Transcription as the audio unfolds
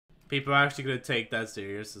People are actually gonna take that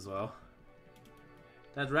serious as well.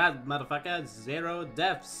 That's right, motherfucker. 0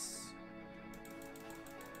 deaths.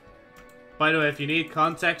 By the way, if you need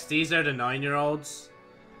context, these are the 9-year-olds.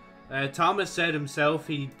 Thomas said himself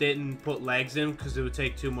he didn't put legs in because it would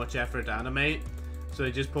take too much effort to animate. So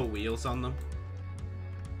he just put wheels on them.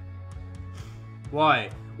 Why?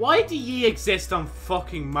 Why do ye exist on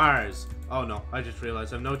fucking Mars? Oh no, I just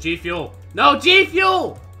realized I have no G Fuel. No G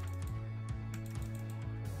Fuel!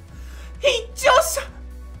 He just...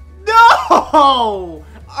 No!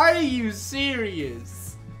 Are you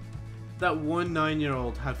serious? That one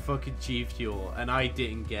 9-year-old had fucking G Fuel and I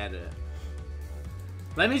didn't get it.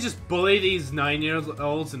 Let me just bully these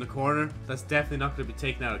 9-year-olds in the corner. That's definitely not going to be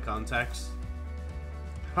taken out of context.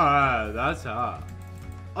 Ah, that's hot.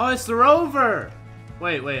 Oh, it's the rover!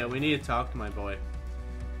 Wait, we need to talk to my boy.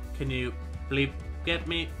 Can you bleep get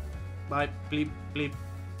me my bleep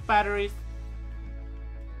batteries?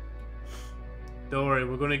 Don't worry,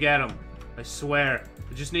 we're gonna get them. I swear.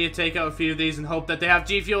 We just need to take out a few of these and hope that they have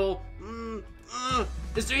G Fuel.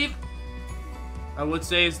 Is there even... I would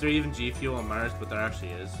say is there even G Fuel on Mars, but there actually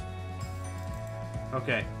is.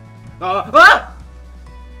 Okay. Ah!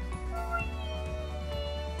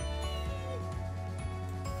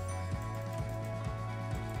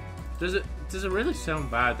 Does it really sound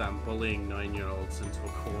bad that I'm bullying 9-year-olds into a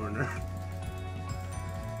corner?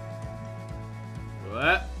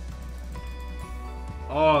 What?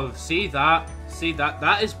 Oh, see that? See that?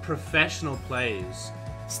 That is professional plays.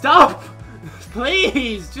 Stop!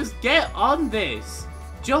 Please, just get on this.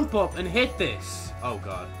 Jump up and hit this. Oh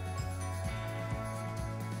god.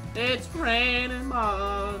 It's raining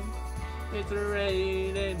mon. It's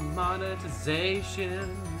raining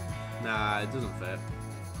monetization. Nah, it doesn't fit.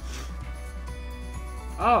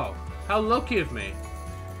 Oh, how lucky of me.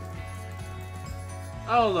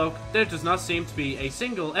 Oh look, there does not seem to be a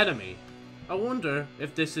single enemy. I wonder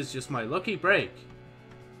if this is just my lucky break.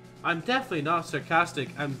 I'm definitely not sarcastic.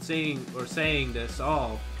 I'm saying this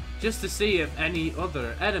all just to see if any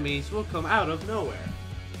other enemies will come out of nowhere.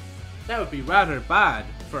 That would be rather bad,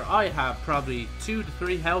 for I have probably 2 to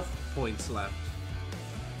 3 health points left.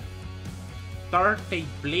 30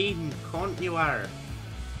 bleeding cunt you are.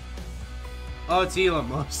 Oh, it's Elon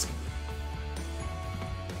Musk.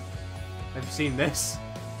 Have you seen this?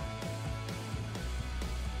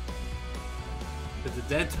 There's a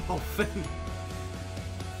dead dolphin.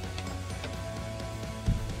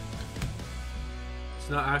 It's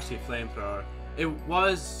not actually a flamethrower. It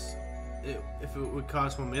was... if it would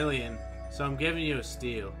cost 1 million. So I'm giving you a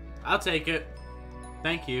steal. I'll take it.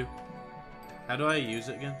 Thank you. How do I use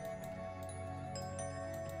it again?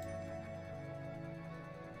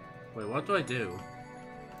 Wait, what do I do?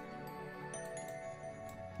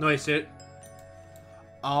 No, I see it.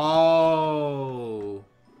 Oh.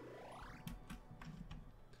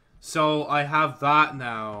 So I have that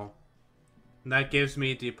now. And that gives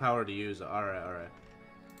me the power to use it. Alright.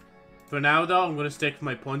 For now though, I'm gonna stick to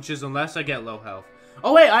my punches unless I get low health.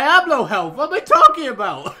 Oh wait, I am low health! What am I talking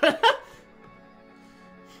about?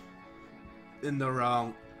 In the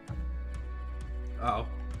wrong. Uh oh.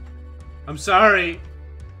 I'm sorry.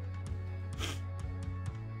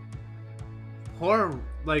 Poor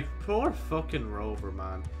fucking Rover,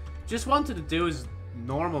 man. Just wanted to do his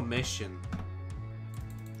normal mission.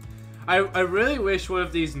 I really wish one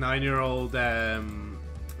of these 9-year-old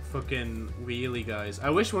fucking wheelie guys. I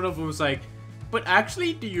wish one of them was like, but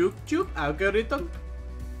actually the YouTube algorithm,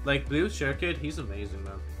 like Blue Shirt Kid, he's amazing,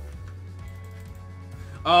 man.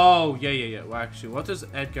 Oh yeah. Well, actually, what does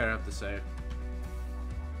Edgar have to say?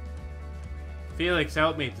 Felix,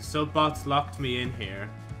 help me. The subbots locked me in here.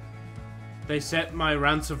 They set my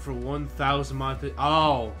ransom for 1,000 months.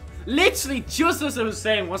 Oh, literally just as I was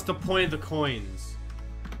saying, what's the point of the coins?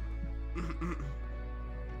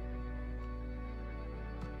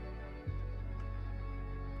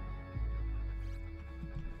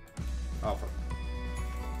 Oh, fuck.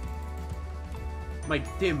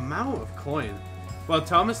 Like, the amount of coin. Well,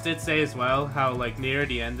 Thomas did say as well how, like, near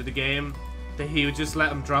the end of the game, that he would just let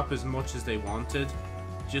them drop as much as they wanted.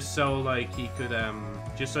 Just so, like, he could,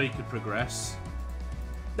 just so he could progress.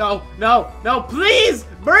 No, please!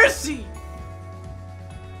 Mercy!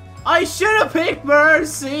 I should have picked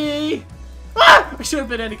Mercy! Ah! I should have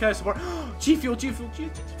been any kind of support. G Fuel.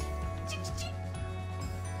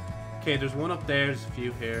 Okay, there's one up there, there's a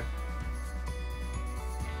few here.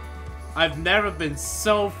 I've never been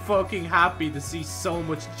so fucking happy to see so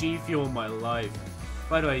much G Fuel in my life.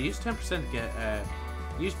 By the way, use 10% to get,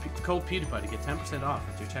 use code PewDiePie to get 10% off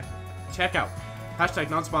at your checkout. Hashtag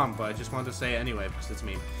non-spam, but I just wanted to say it anyway because it's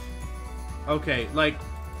me. Okay, like,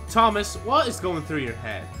 Thomas, what is going through your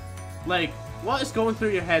head? Like, what is going through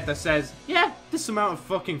your head that says, yeah, this amount of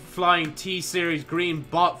fucking flying T-Series green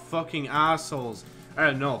bot fucking assholes are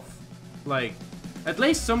enough. Like, at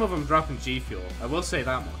least some of them dropping G Fuel. I will say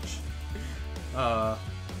that much.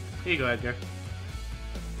 Here you go, Edgar.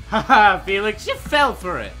 Haha, Felix, you fell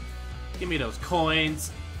for it. Give me those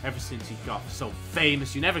coins. Ever since you got so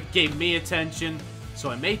famous, you never gave me attention. So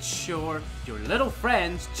I made sure your little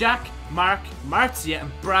friends, Jack, Mark, Marzia,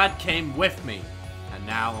 and Brad came with me. And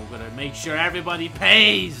now I'm gonna make sure everybody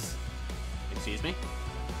pays. Excuse me?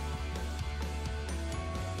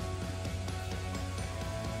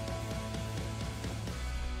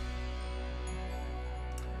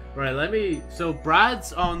 Right, let me... So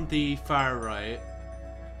Brad's on the far right.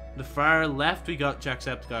 The far left we got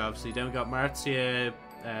Jacksepticeye, obviously. Then we got Marzia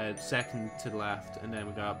second to the left. And then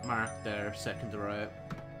we got Mark there, second to right.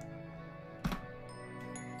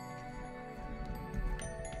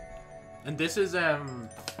 And this is,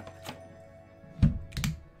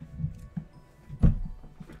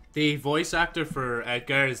 the voice actor for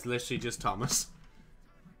Edgar is literally just Thomas.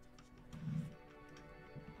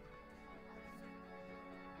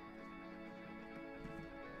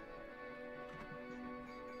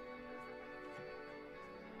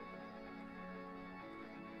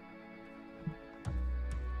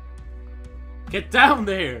 Get down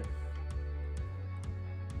there!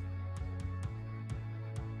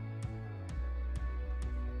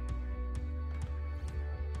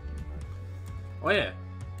 Oh yeah.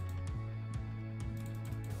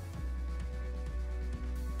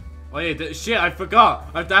 Oh yeah, shit, I forgot.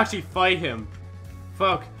 I have to actually fight him.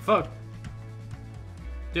 Fuck.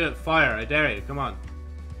 Do it, fire, I dare you, come on.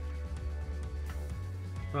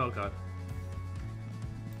 Oh god.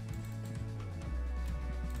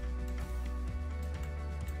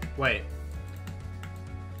 Wait.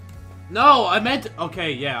 No, I meant...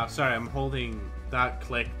 Okay, yeah, sorry, I'm holding that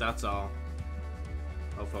click, that's all.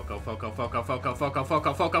 Oh fuck, oh fuck, oh fuck, oh fuck, oh fuck, oh fuck,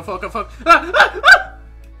 oh fuck, oh fuck, oh fuck.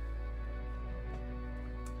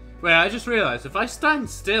 Wait, I just realized, if I stand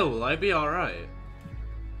still, will I be alright?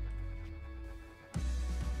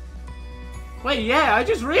 Wait, yeah, I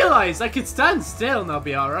just realized I could stand still and I'll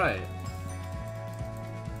be alright.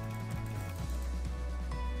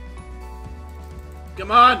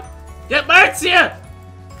 Come on! Get Marzia!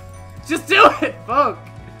 Just do it! Fuck!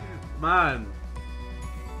 Man.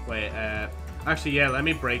 Wait, actually, yeah, let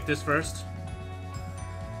me break this first.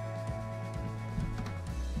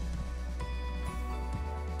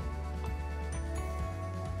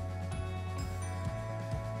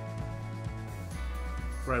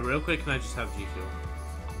 Right, real quick, can I just have G Fuel?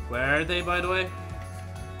 Where are they, by the way?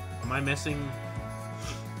 Am I missing?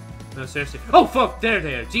 No, seriously. Oh, fuck! There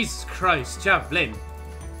they are! Jesus Christ! Javelin!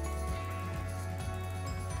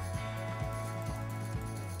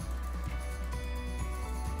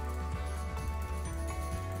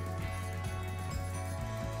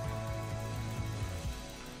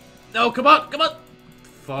 No, come on! Come on!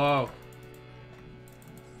 Fuck.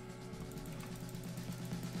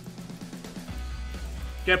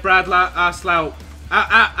 Get Brad Slout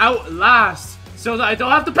out last so that I don't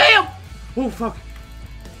have to pay him! Oh, fuck.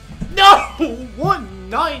 No! 1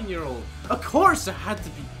 9-year-old! Of course it had to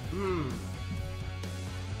be.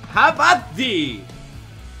 How about thee?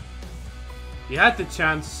 You had the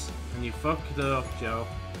chance and you fucked it up, Joe.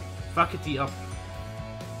 Fuck it up.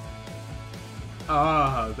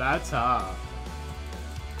 Oh, that's hard.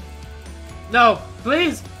 No,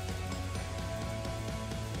 please!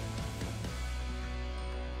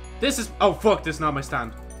 This is... Oh, fuck, this is not my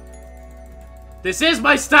stand. This is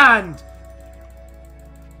my stand!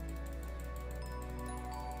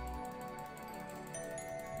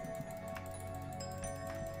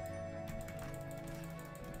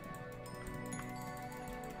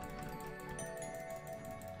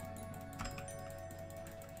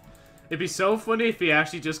 It'd be so funny if he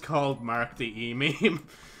actually just called Mark the E-meme.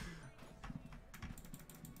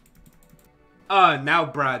 Now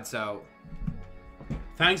Brad's out.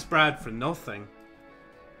 Thanks, Brad, for nothing.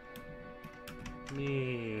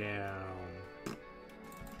 Meow.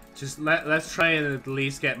 Just let's try and at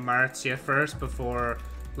least get Marzia first before,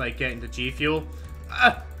 like, getting the G Fuel.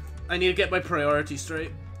 I need to get my priorities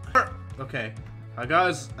straight. Okay. I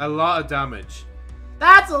got a lot of damage.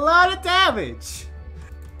 That's a lot of damage!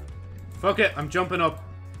 Fuck it, I'm jumping up.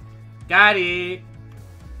 Got it!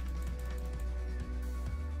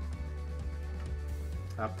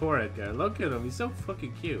 Ah, poor Edgar. Look at him, he's so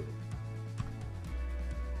fucking cute.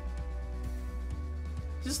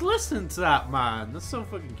 Just listen to that man. That's so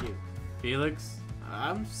fucking cute. Felix,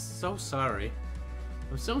 I'm so sorry.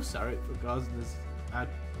 I'm so sorry for causing this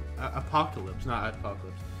apocalypse, not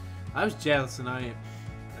apocalypse. I was jealous and I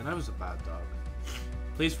and I was a bad dog.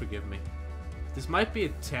 Please forgive me. This might be a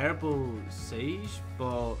terrible siege,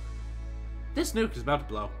 but this nuke is about to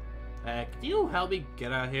blow. Can you help me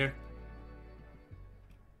get out of here?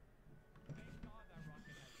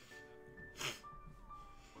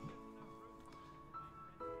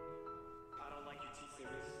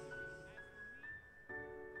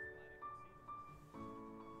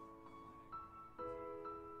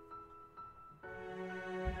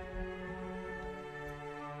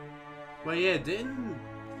 Well, yeah, didn't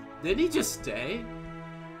he just stay?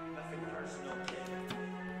 Nothing personal, kid.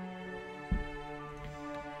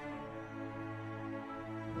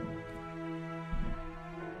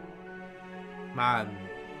 Man,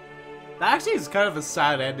 that actually is kind of a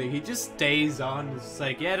sad ending. He just stays on. It's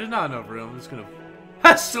like, yeah, there's not enough room. I'm just gonna.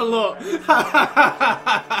 Hello.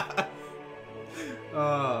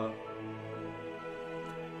 Oh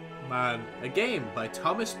man, a game by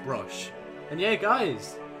Thomas Brush. And yeah,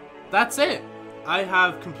 guys, that's it. I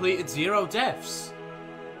have completed 0 deaths.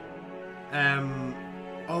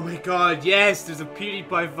 Oh my god, yes, there's a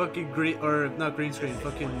PewDiePie fucking green, or not green screen,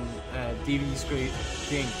 fucking DVD screen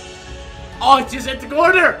thing. Oh, it just hit the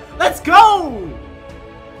corner! Let's go!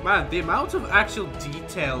 Man, the amount of actual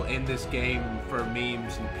detail in this game for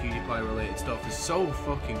memes and PewDiePie related stuff is so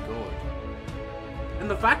fucking good. And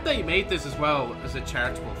the fact that he made this as well as a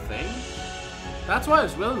charitable thing, that's why I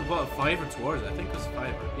was willing to put a $5 towards it. I think it was a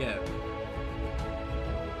 $5, yeah.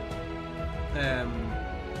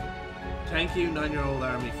 Thank you, 9-year-old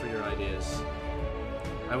army, for your ideas.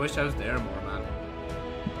 I wish I was there more, man.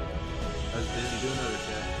 I was busy doing other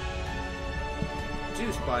shit.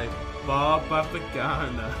 Produced by Bob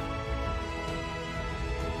Papagana.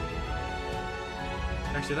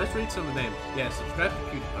 Actually, let's read some of the names. Yeah, subscribe to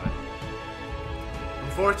PewDiePie.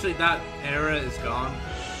 Unfortunately, that era is gone.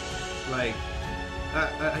 Like,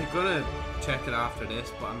 I'm gonna check it after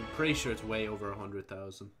this, but I'm pretty sure it's way over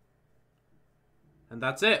 100,000. And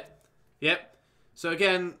that's it. Yep. So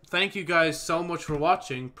again, thank you guys so much for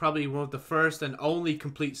watching. Probably one of the first and only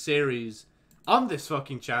complete series on this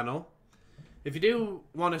fucking channel. If you do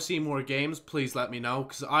want to see more games, please let me know,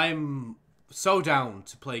 because I'm so down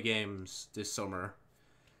to play games this summer,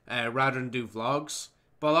 rather than do vlogs.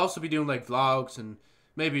 But I'll also be doing like vlogs and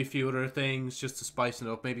maybe a few other things just to spice it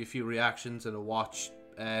up. Maybe a few reactions and a watch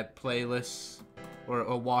playlist, or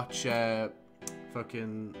a watch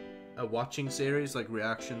fucking a watching series, like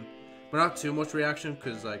reaction, but not too much reaction,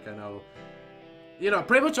 because like I know, you know,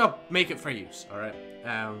 pretty much I'll make it for use. All right.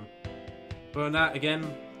 But on that,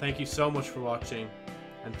 again, thank you so much for watching,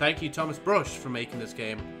 and thank you Thomas Brush for making this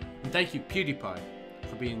game, and thank you PewDiePie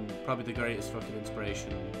for being probably the greatest fucking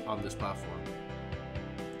inspiration on this platform.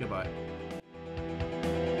 Goodbye.